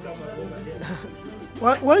the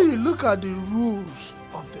when you look at the rules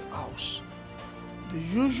of the House, they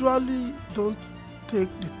usually don't take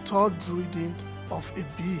the third reading of a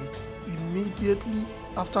bill immediately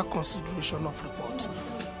after consideration of reports.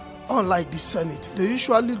 Unlike the Senate, they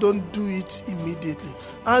usually don't do it immediately.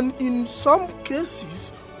 And in some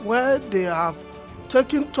cases where they have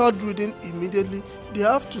taken third reading immediately, they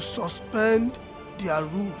have to suspend their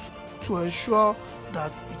rules to ensure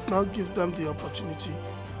that it now gives them the opportunity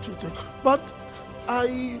to take. But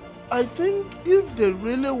I think if they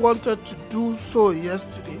really wanted to do so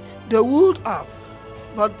yesterday, they would have.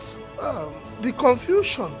 But the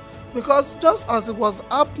confusion, because just as it was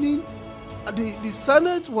happening, the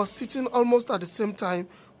Senate was sitting almost at the same time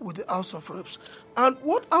with the House of Reps. And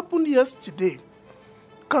what happened yesterday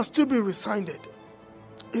can still be rescinded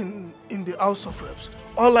in the House of Reps,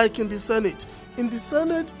 unlike in the Senate. In the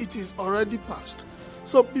Senate, it is already passed.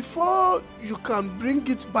 So before you can bring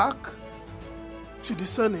it back to the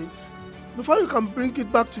Senate,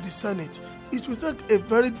 it will take a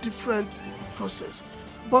very different process.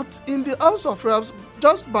 But in the House of Reps,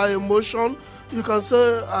 just by a motion, you can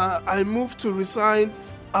say, I move to resign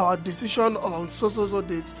our decision on so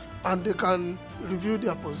date, and they can review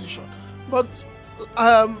their position. But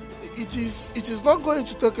it is not going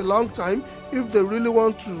to take a long time if they really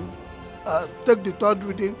want to take the third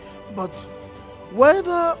reading. But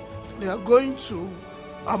whether they are going to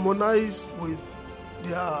harmonize with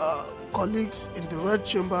their colleagues in the Red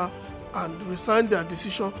Chamber and resign their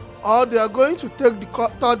decision, or they are going to take the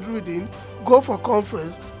third reading, go for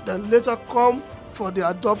conference, then later come for the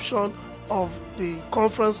adoption of the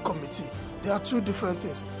conference committee. There are two different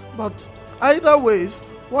things. But either ways,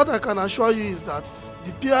 what I can assure you is that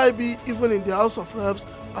the PIB, even in the House of Reps,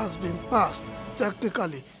 has been passed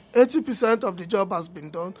technically. 80% of the job has been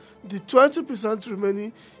done. The 20%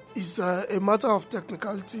 remaining is a matter of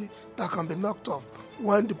technicality that can be knocked off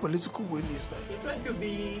when the political will is there. Thank you,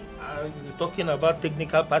 B. You're talking about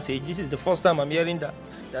technical passage. This is the first time I'm hearing that.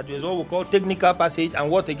 That is what we call technical passage. And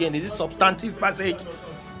what again? Is it substantive passage?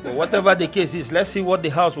 But whatever the case is, let's see what the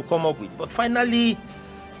House will come up with. But finally,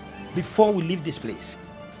 before we leave this place,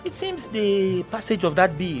 it seems the passage of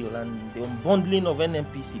that bill and the unbundling of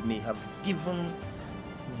NNPC may have given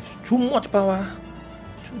too much power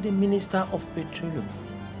to the Minister of Petroleum.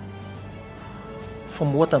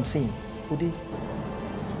 From what I'm seeing, Ode,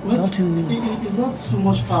 well, it's not too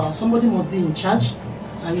much power. Somebody must be in charge.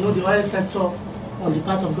 And the oil sector on the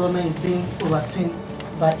part of government is being overseen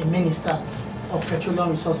by a Minister of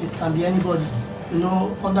Petroleum Resources. It can be anybody.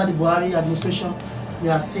 Under the Buhari administration, we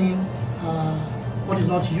are seeing what is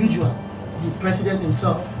not usual. The President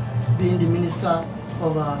himself being the Minister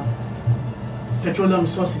of Petroleum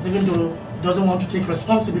Resources, even though he doesn't want to take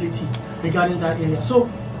responsibility regarding that area. So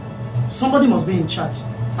somebody must be in charge,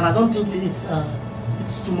 and I don't think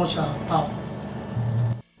it's too much power.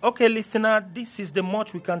 Okay, listener, this is the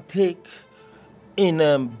much we can take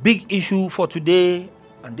in big issue for today,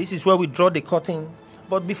 and this is where we draw the curtain.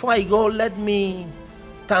 But before I go, let me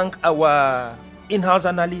thank our in-house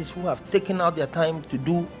analysts who have taken out their time to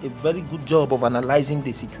do a very good job of analyzing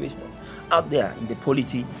the situation out there in the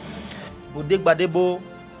polity. Bodek Badebo,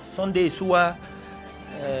 Sunday Isua,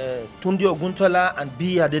 Tunde Oguntola, and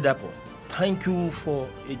B. Adedapo. Thank you for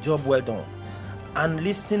a job well done. And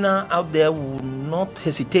listener out there will not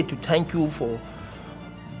hesitate to thank you for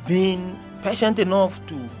being patient enough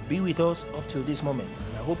to be with us up till this moment.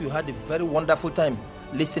 And I hope you had a very wonderful time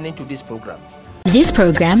listening to this program. This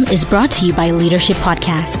program is brought to you by Leadership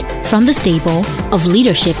Podcast from the stable of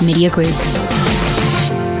Leadership Media Group.